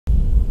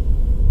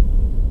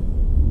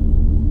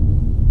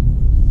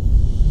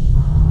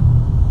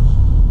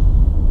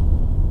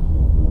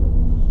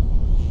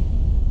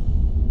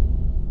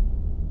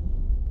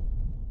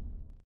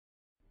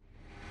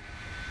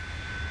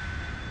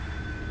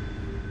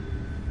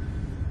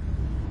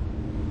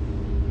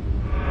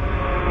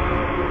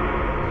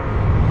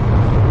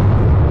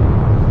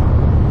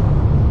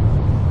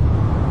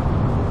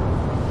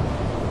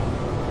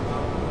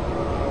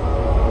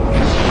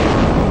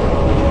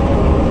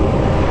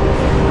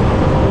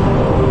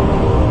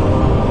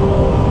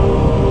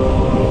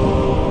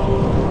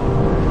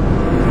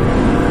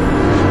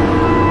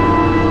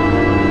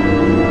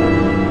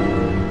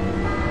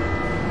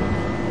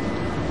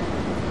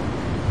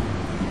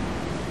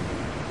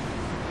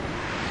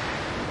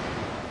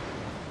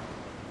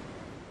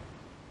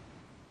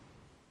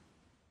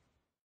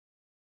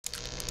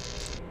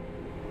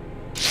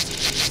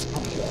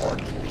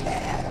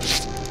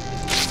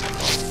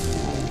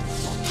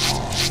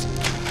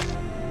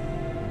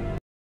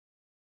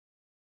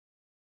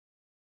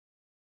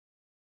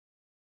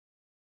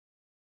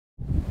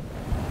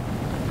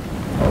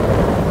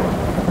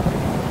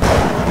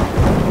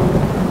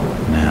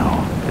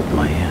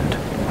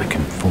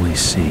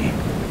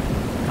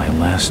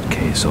last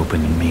case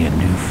opened in me a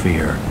new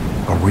fear,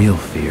 a real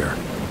fear,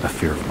 a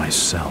fear of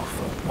myself,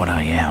 of what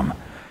I am,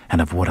 and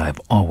of what I've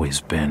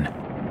always been.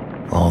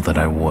 All that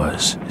I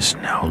was is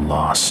now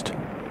lost.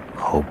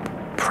 Hope,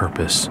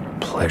 purpose,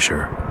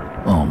 pleasure,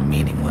 all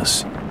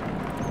meaningless.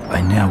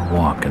 I now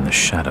walk in the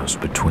shadows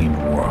between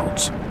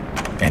worlds,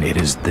 and it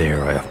is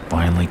there I have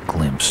finally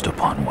glimpsed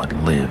upon what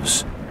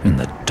lives in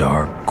the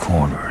dark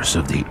corners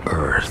of the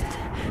earth.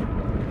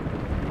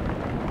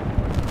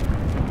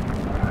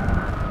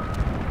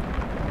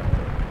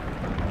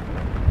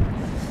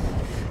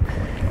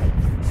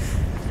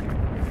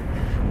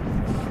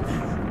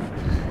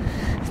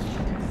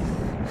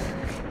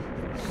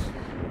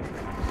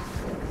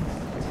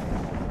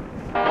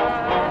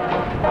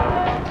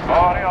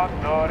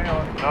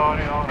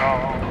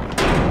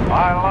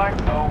 I like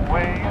the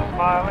way you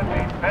smile at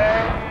me,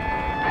 baby.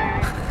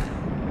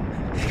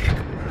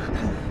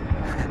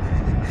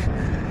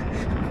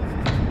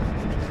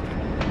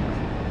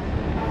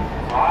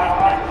 I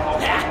like the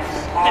way you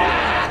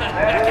smile at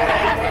me,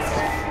 baby.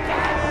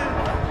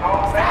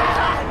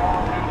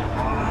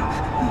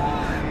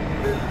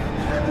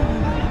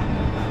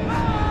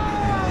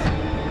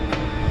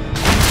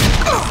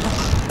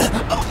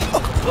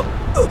 So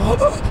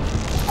baby,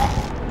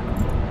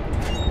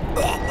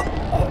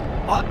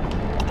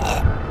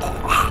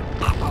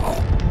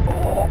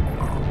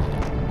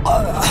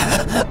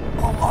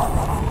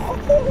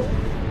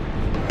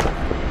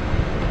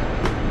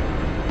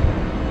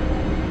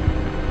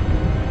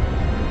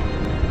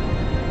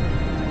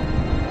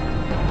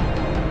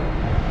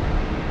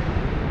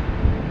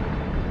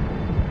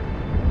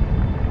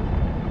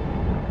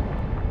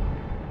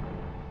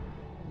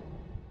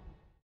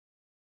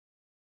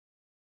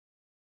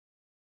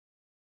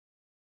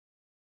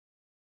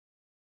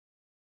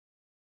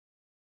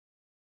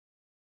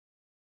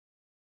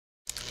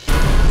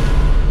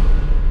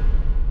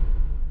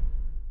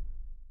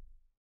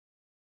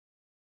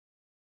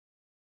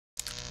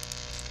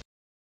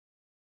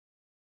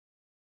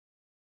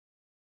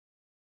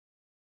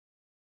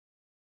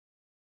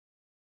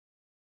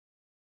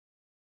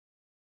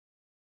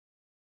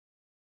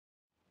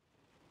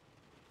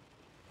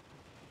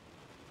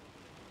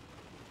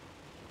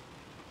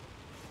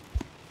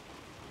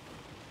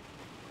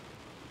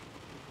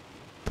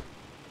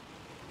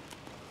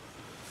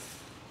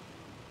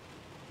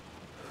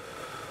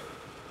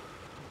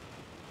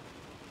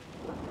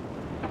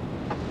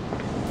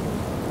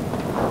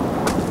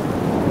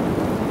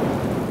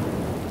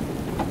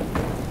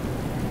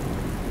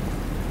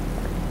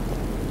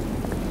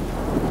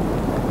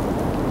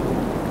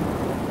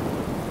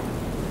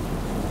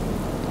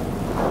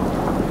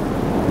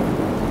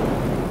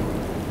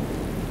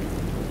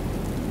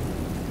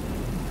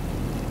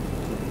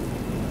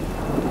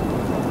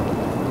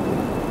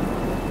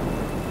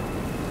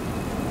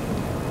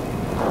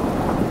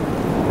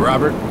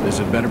 Robert, this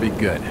had better be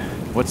good.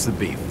 What's the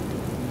beef?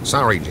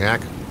 Sorry,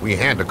 Jack. We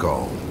had to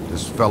call.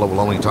 This fellow will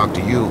only talk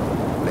to you.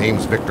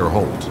 Name's Victor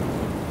Holt.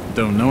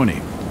 Don't know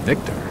any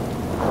Victor.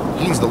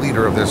 He's the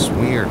leader of this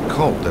weird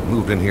cult that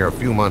moved in here a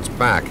few months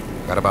back.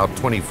 Got about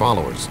 20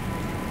 followers.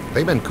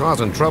 They've been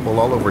causing trouble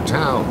all over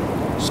town.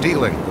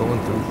 Stealing,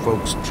 going through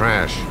folks'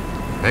 trash,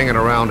 hanging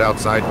around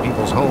outside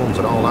people's homes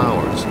at all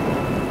hours.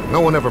 No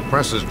one ever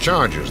presses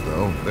charges,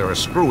 though. They're a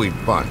screwy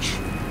bunch.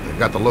 They've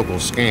got the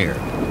locals scared.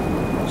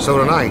 So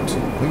tonight,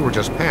 we were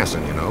just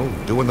passing, you know,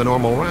 doing the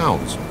normal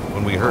rounds,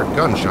 when we heard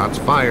gunshots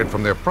fired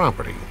from their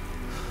property.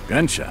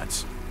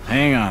 Gunshots?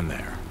 Hang on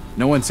there.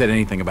 No one said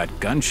anything about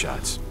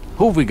gunshots.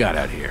 Who have we got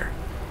out here?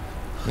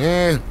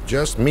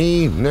 Just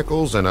me,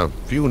 Nichols, and a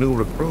few new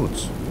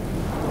recruits.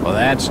 Well,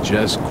 that's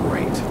just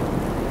great.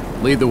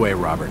 Lead the way,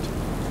 Robert.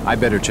 I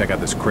better check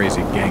out this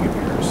crazy gang of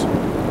yours.